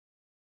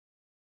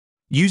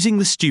Using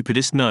the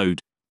Stupidest node.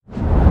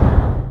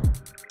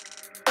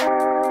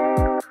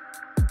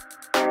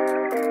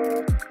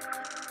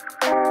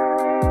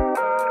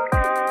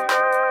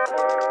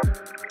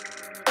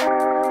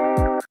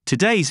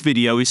 Today's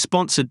video is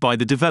sponsored by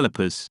the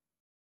developers.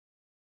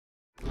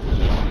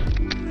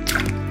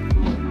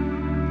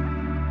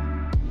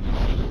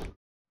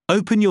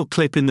 Open your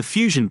clip in the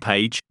Fusion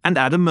page and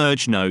add a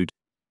merge node.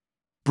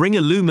 Bring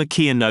a Luma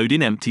Kia node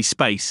in empty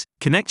space,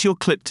 connect your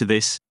clip to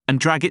this, and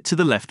drag it to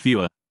the left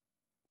viewer.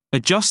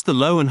 Adjust the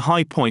low and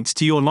high points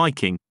to your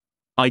liking.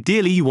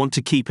 Ideally, you want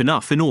to keep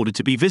enough in order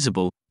to be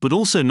visible, but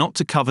also not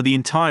to cover the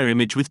entire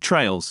image with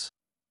trails.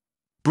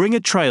 Bring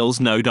a trails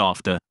node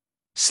after.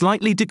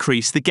 Slightly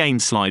decrease the gain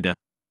slider.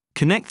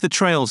 Connect the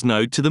trails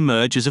node to the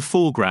merge as a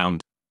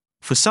foreground.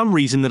 For some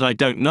reason that I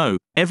don't know,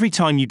 every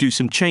time you do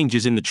some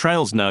changes in the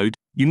trails node,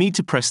 you need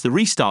to press the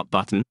restart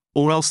button,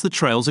 or else the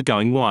trails are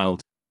going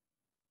wild.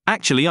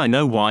 Actually, I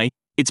know why.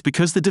 It's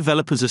because the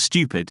developers are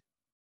stupid.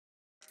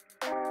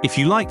 If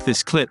you like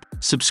this clip,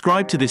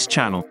 subscribe to this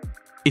channel.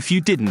 If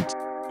you didn't,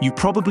 you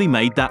probably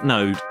made that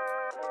node.